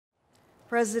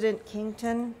President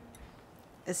Kington,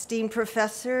 esteemed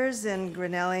professors and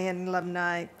Grinnellian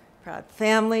alumni, proud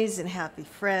families and happy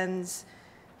friends,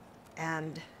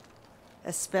 and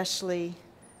especially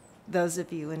those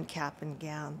of you in cap and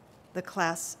gown, the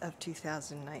class of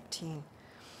 2019.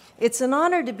 It's an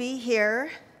honor to be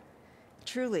here,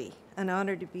 truly an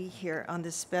honor to be here on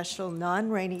this special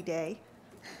non-rainy day.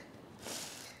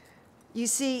 You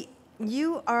see,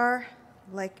 you are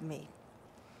like me.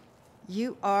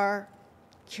 You are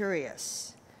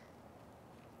curious,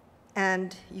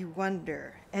 and you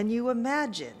wonder, and you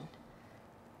imagine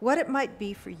what it might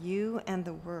be for you and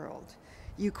the world.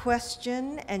 You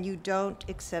question, and you don't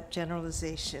accept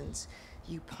generalizations.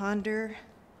 You ponder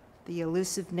the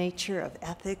elusive nature of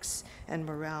ethics and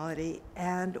morality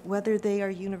and whether they are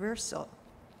universal.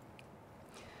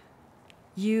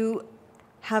 You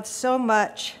have so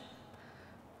much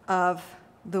of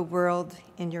the world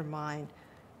in your mind,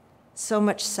 so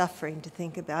much suffering to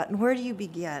think about. And where do you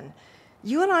begin?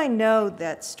 You and I know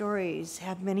that stories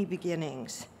have many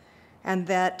beginnings and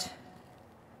that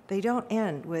they don't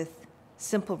end with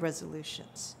simple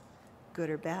resolutions,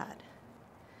 good or bad.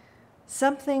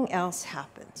 Something else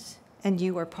happens, and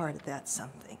you are part of that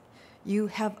something. You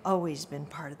have always been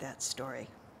part of that story.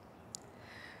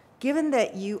 Given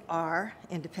that you are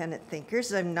independent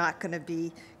thinkers, I'm not going to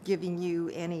be giving you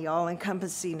any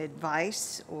all-encompassing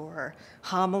advice or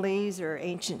homilies or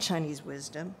ancient Chinese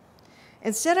wisdom.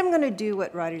 Instead, I'm going to do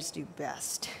what writers do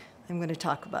best. I'm going to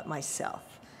talk about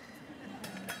myself.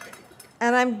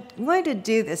 And I'm going to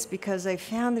do this because I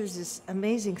found there's this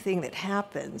amazing thing that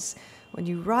happens when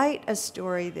you write a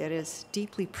story that is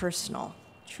deeply personal,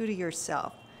 true to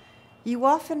yourself. You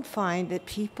often find that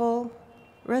people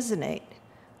resonate.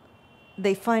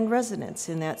 They find resonance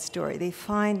in that story. They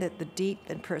find that the deep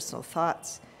and personal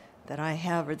thoughts that I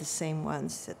have are the same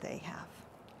ones that they have.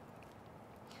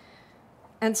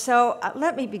 And so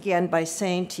let me begin by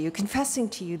saying to you, confessing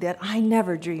to you that I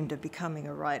never dreamed of becoming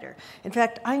a writer. In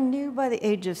fact, I knew by the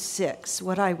age of 6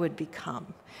 what I would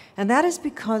become. And that is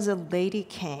because a lady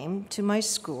came to my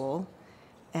school,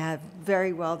 a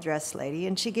very well-dressed lady,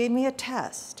 and she gave me a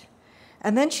test.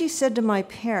 And then she said to my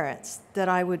parents that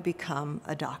I would become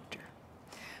a doctor.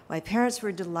 My parents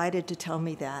were delighted to tell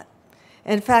me that.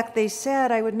 In fact, they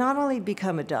said I would not only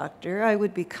become a doctor, I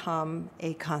would become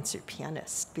a concert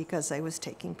pianist because I was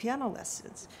taking piano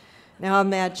lessons. Now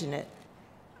imagine it,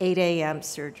 8 a.m.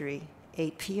 surgery,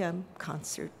 8 p.m.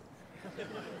 concert.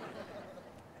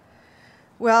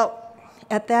 Well,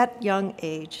 at that young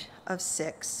age of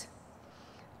 6,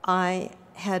 I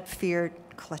had fear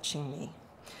clutching me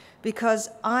because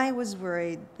I was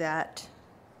worried that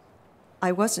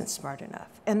I wasn't smart enough.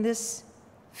 And this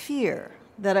fear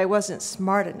that I wasn't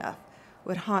smart enough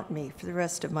would haunt me for the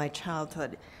rest of my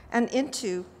childhood and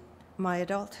into my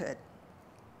adulthood.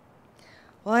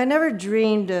 Well, I never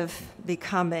dreamed of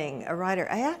becoming a writer.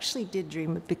 I actually did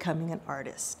dream of becoming an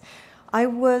artist. I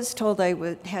was told I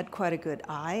had quite a good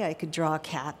eye. I could draw a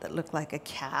cat that looked like a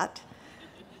cat.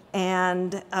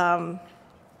 And,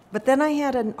 but then I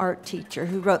had an art teacher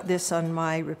who wrote this on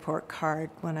my report card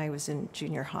when I was in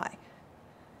junior high.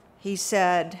 He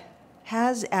said,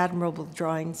 has admirable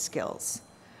drawing skills,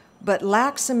 but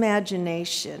lacks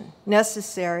imagination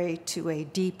necessary to a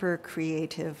deeper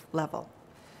creative level.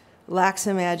 Lacks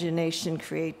imagination,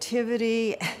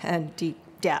 creativity, and deep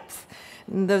depth.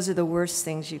 And those are the worst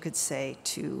things you could say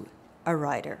to a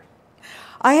writer.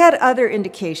 I had other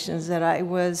indications that I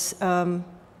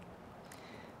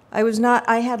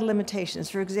had limitations.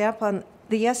 For example, on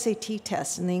the SAT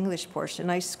test in the English portion,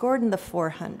 I scored in the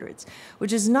 400s,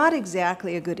 which is not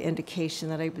exactly a good indication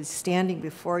that I was standing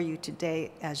before you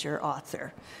today as your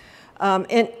author.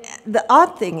 And the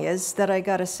odd thing is that I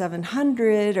got a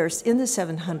 700 or in the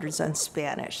 700s on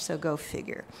Spanish, so go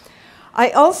figure.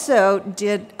 I also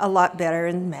did a lot better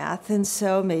in math, and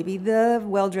so maybe the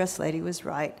well-dressed lady was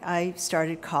right. I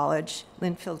started college,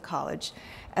 Linfield College,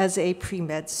 as a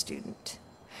pre-med student.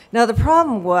 Now, the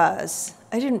problem was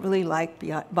I didn't really like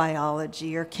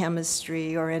biology or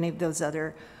chemistry or any of those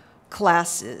other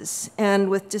classes. And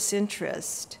with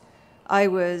disinterest,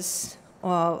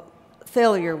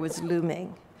 failure was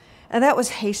looming. And that was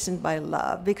hastened by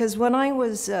love, because when I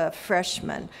was a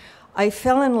freshman, I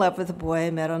fell in love with a boy I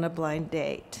met on a blind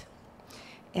date.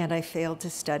 And I failed to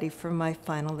study for my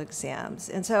final exams.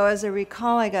 And so as I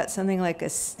recall, I got something like a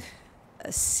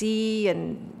C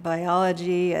in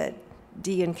biology, a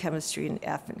D in chemistry, and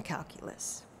F in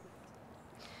calculus.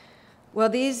 Well,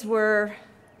 these were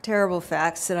terrible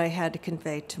facts that I had to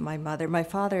convey to my mother. My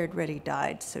father had already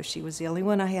died, so she was the only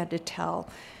one I had to tell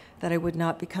that I would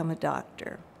not become a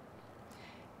doctor.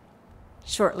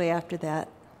 Shortly after that,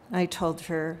 I told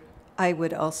her I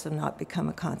would also not become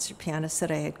a concert pianist,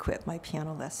 that I had quit my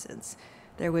piano lessons.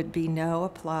 There would be no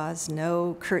applause,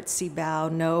 no curtsy bow,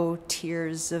 no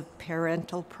tears of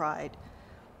parental pride.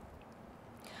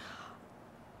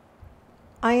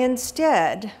 I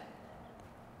instead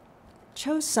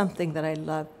chose something that I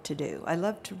loved to do. I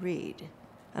loved to read.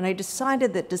 And I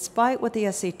decided that despite what the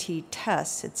SAT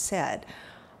tests had said,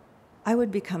 I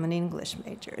would become an English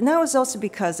major. And that was also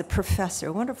because a professor,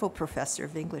 a wonderful professor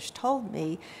of English, told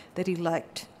me that he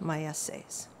liked my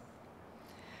essays.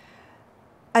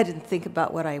 I didn't think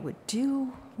about what I would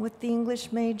do with the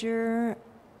English major.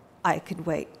 I could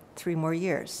wait 3 more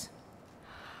years.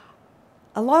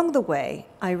 Along the way,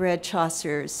 I read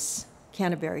Chaucer's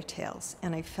Canterbury Tales,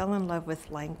 and I fell in love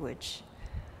with language.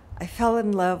 I fell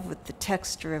in love with the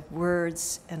texture of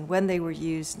words and when they were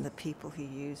used and the people who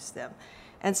used them.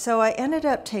 And so I ended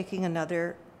up taking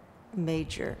another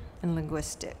major in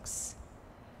linguistics.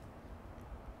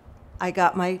 I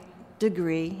got my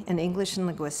degree in English and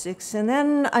linguistics, and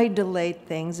then I delayed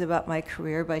things about my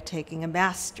career by taking a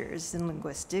master's in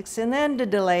linguistics, and then to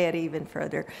delay it even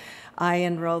further, I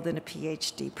enrolled in a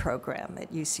PhD program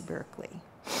at UC Berkeley.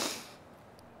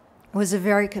 It was a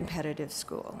very competitive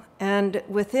school, and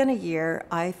within a year,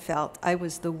 I felt I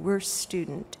was the worst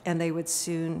student, and they would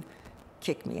soon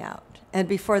kick me out. And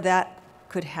before that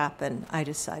could happen, I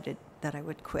decided that I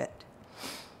would quit.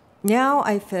 Now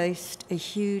I faced a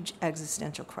huge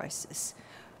existential crisis.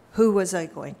 Who was I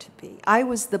going to be? I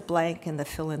was the blank in the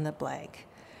fill in the blank.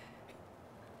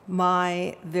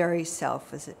 My very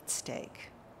self was at stake.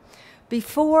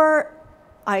 Before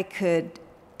I could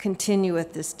continue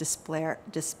with this despair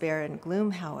and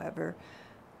gloom, however,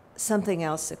 something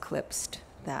else eclipsed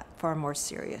that, far more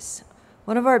serious.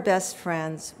 One of our best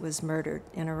friends was murdered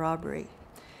in a robbery.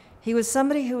 He was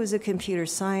somebody who was a computer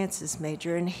sciences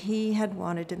major, and he had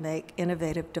wanted to make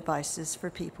innovative devices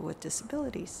for people with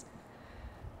disabilities.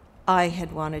 I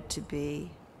had wanted to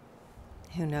be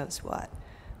who knows what.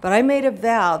 But I made a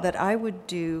vow that I would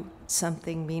do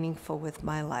something meaningful with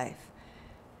my life.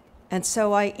 And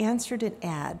so I answered an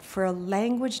ad for a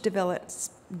language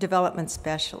development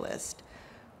specialist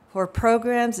for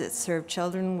programs that serve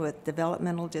children with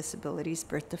developmental disabilities,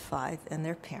 birth to 5, and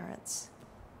their parents.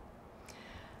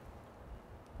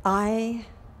 I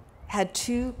had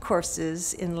 2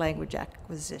 courses in language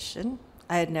acquisition.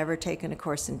 I had never taken a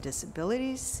course in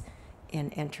disabilities, in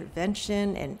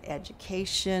intervention, in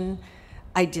education.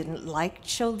 I didn't like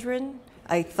children.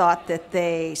 I thought that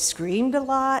they screamed a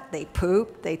lot, they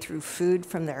pooped, they threw food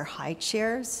from their high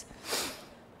chairs.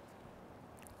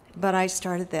 But I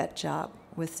started that job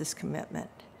with this commitment.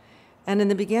 And in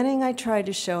the beginning, I tried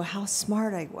to show how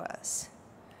smart I was,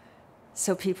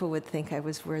 so people would think I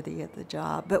was worthy of the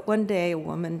job. But one day, a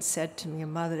woman said to me, a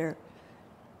mother,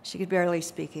 she could barely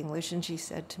speak English, and she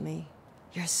said to me,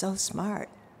 "You're so smart."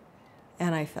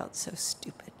 And I felt so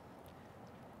stupid.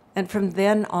 And from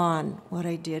then on, what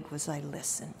I did was I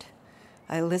listened.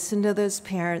 I listened to those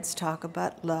parents talk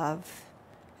about love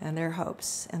and their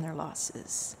hopes and their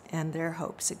losses and their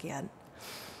hopes again.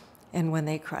 And when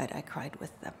they cried, I cried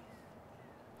with them.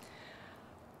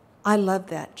 I loved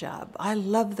that job. I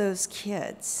loved those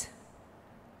kids.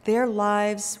 Their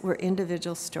lives were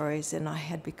individual stories, and I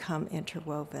had become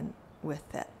interwoven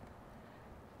with it.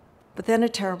 But then a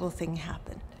terrible thing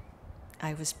happened.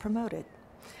 I was promoted,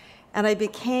 and I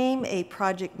became a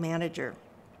project manager.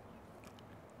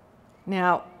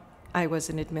 Now, I was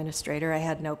an administrator. I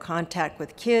had no contact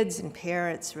with kids and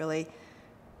parents, really.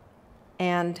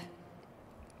 And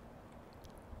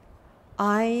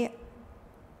I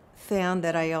found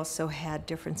that I also had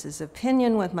differences of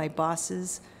opinion with my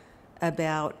bosses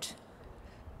about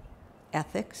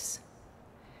ethics.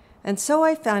 And so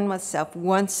I found myself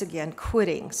once again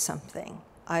quitting something.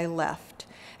 I left.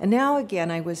 And now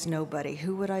again, I was nobody.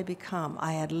 Who would I become?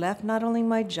 I had left not only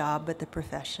my job, but the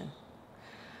profession.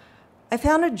 I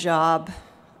found a job,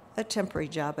 a temporary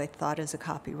job, I thought, as a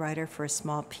copywriter for a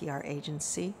small PR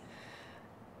agency.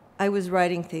 I was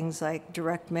writing things like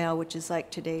direct mail, which is like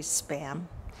today's spam.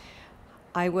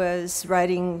 I was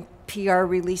writing PR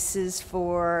releases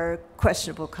for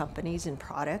questionable companies and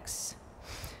products.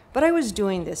 But I was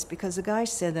doing this because the guy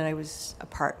said that I was a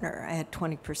partner. I had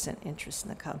 20% interest in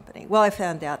the company. Well, I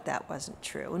found out that wasn't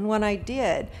true. And when I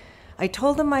did, I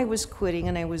told him I was quitting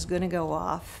and I was going to go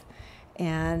off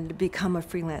and become a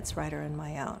freelance writer on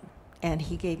my own. And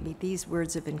he gave me these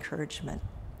words of encouragement.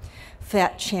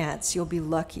 "Fat chance, you'll be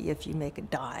lucky if you make a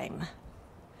dime."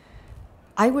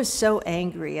 I was so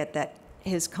angry at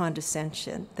his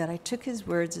condescension that I took his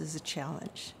words as a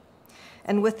challenge.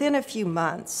 And within a few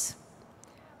months,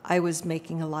 I was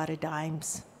making a lot of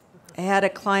dimes. I had a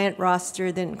client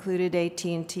roster that included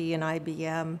AT&T and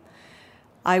IBM.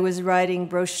 I was writing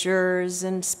brochures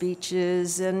and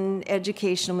speeches and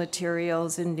educational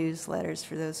materials and newsletters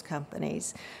for those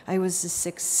companies. I was a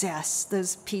success.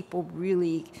 Those people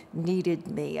really needed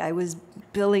me. I was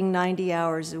billing 90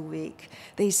 hours a week.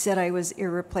 They said I was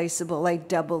irreplaceable. I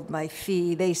doubled my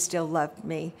fee. They still loved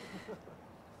me.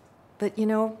 But you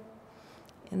know,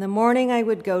 in the morning I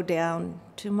would go down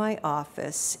to my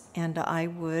office and I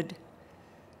would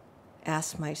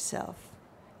ask myself,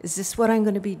 is this what I'm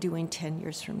going to be doing 10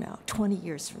 years from now, 20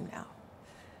 years from now?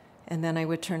 And then I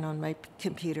would turn on my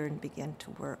computer and begin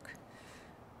to work.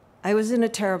 I was in a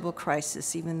terrible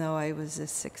crisis, even though I was a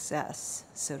success,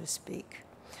 so to speak.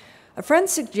 A friend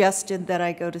suggested that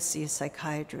I go to see a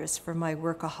psychiatrist for my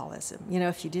workaholism. You know,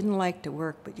 if you didn't like to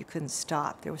work but you couldn't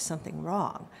stop, there was something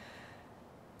wrong.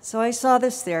 So I saw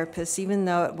this therapist, even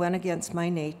though it went against my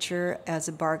nature as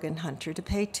a bargain hunter to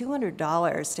pay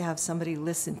 $200 to have somebody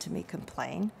listen to me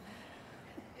complain.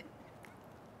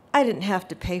 I didn't have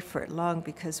to pay for it long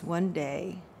because one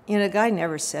day, you know, the guy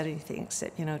never said anything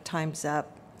except, you know, time's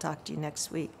up, talk to you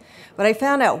next week. But I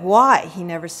found out why he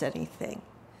never said anything.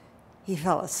 He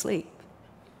fell asleep.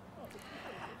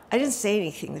 I didn't say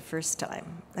anything the first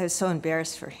time. I was so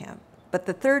embarrassed for him. But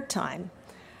the third time,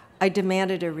 I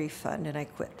demanded a refund and I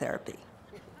quit therapy.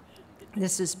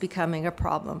 This is becoming a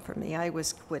problem for me. I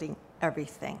was quitting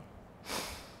everything.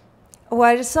 Well,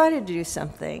 I decided to do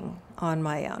something on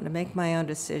my own, to make my own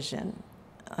decision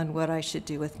on what I should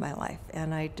do with my life.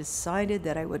 And I decided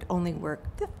that I would only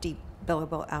work 50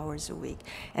 billable hours a week.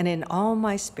 And in all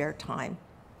my spare time,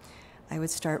 I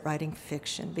would start writing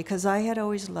fiction because I had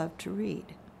always loved to read.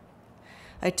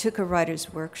 I took a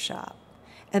writer's workshop.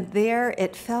 And there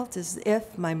it felt as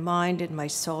if my mind and my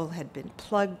soul had been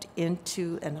plugged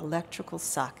into an electrical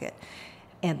socket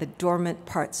and the dormant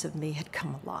parts of me had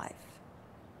come alive.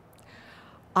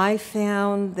 I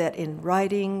found that in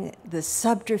writing, the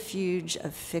subterfuge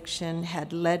of fiction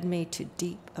had led me to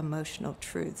deep emotional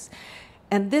truths.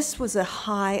 And this was a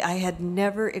high I had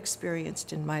never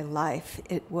experienced in my life.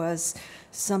 It was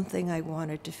something I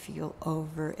wanted to feel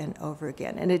over and over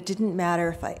again. And it didn't matter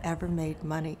if I ever made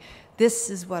money. This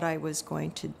is what I was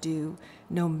going to do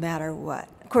no matter what.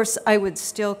 Of course, I would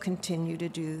still continue to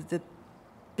do the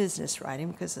business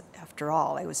writing because, after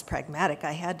all, I was pragmatic.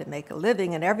 I had to make a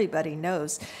living, and everybody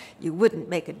knows you wouldn't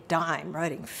make a dime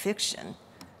writing fiction.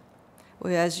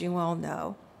 Well, as you all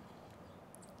know,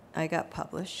 I got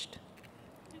published.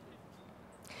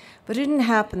 But it didn't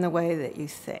happen the way that you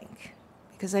think,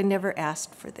 because I never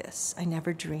asked for this. I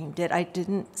never dreamed it. I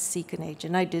didn't seek an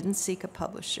agent. I didn't seek a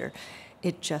publisher.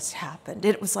 It just happened.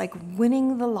 It was like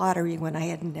winning the lottery when I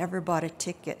had never bought a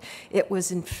ticket. It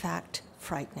was, in fact,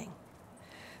 frightening,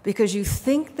 because you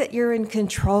think that you're in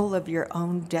control of your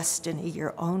own destiny,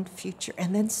 your own future,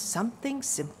 and then something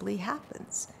simply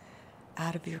happens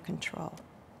out of your control.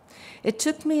 It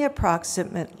took me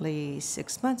approximately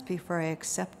 6 months before I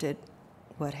accepted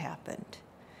what happened.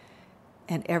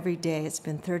 And every day, it's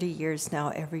been 30 years now,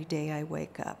 every day I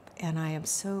wake up, and I am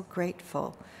so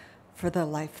grateful for the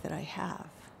life that I have.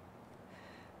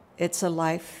 It's a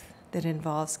life that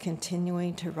involves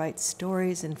continuing to write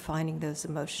stories and finding those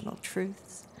emotional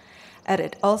truths. And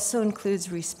it also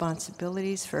includes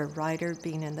responsibilities for a writer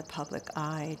being in the public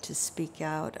eye to speak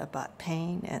out about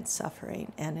pain and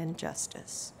suffering and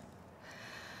injustice.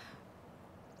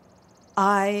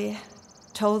 I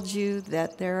told you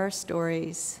that there are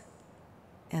stories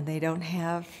and they don't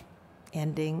have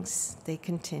endings, they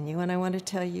continue, and I want to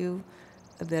tell you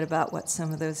a bit about what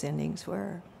some of those endings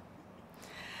were.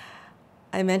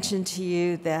 I mentioned to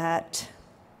you that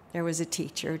there was a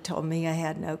teacher who told me I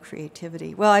had no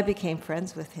creativity. Well, I became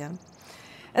friends with him.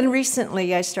 And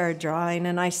recently I started drawing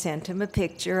and I sent him a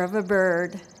picture of a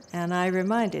bird and I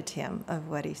reminded him of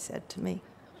what he said to me.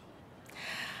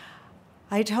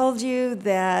 I told you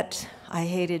that I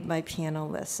hated my piano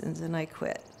lessons and I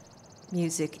quit.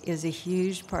 Music is a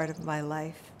huge part of my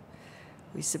life.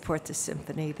 We support the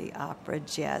symphony, the opera,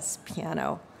 jazz,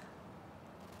 piano.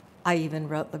 I even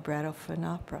wrote libretto for an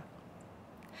opera.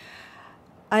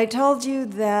 I told you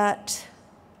that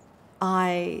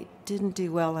I didn't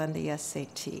do well on the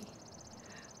SAT.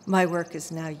 My work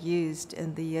is now used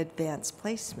in the advanced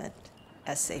placement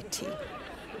SAT.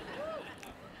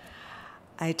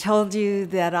 I told you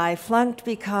that I flunked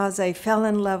because I fell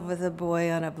in love with a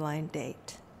boy on a blind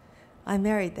date. I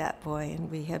married that boy, and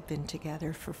we have been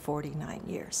together for 49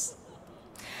 years.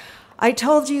 I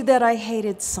told you that I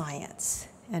hated science,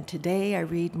 and today I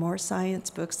read more science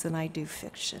books than I do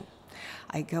fiction.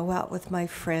 I go out with my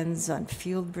friends on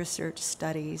field research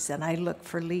studies, and I look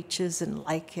for leeches and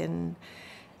lichen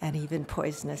and even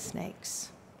poisonous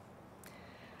snakes.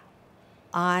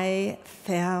 I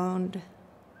found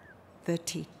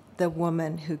the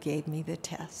woman who gave me the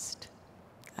test.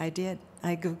 I did.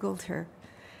 I Googled her.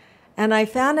 And I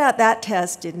found out that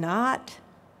test did not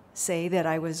say that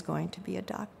I was going to be a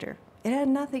doctor. It had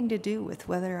nothing to do with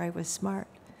whether I was smart.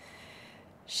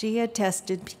 She had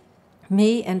tested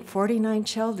me and 49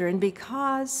 children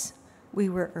because we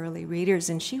were early readers,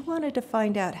 and she wanted to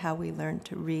find out how we learned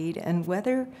to read and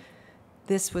whether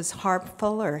this was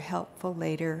harmful or helpful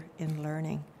later in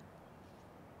learning.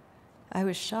 I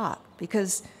was shocked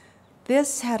because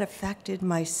this had affected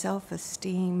my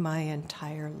self-esteem my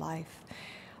entire life.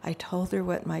 I told her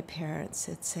what my parents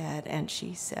had said, and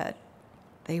she said,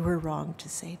 they were wrong to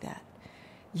say that.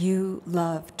 You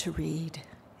love to read,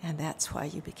 and that's why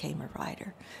you became a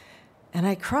writer. And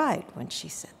I cried when she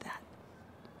said that.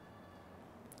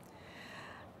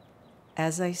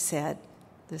 As I said,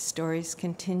 the stories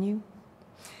continue,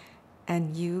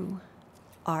 and you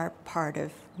are part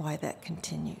of why that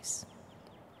continues.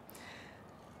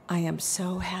 I am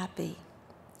so happy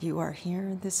you are here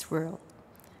in this world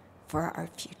for our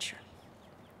future.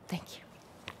 Thank you.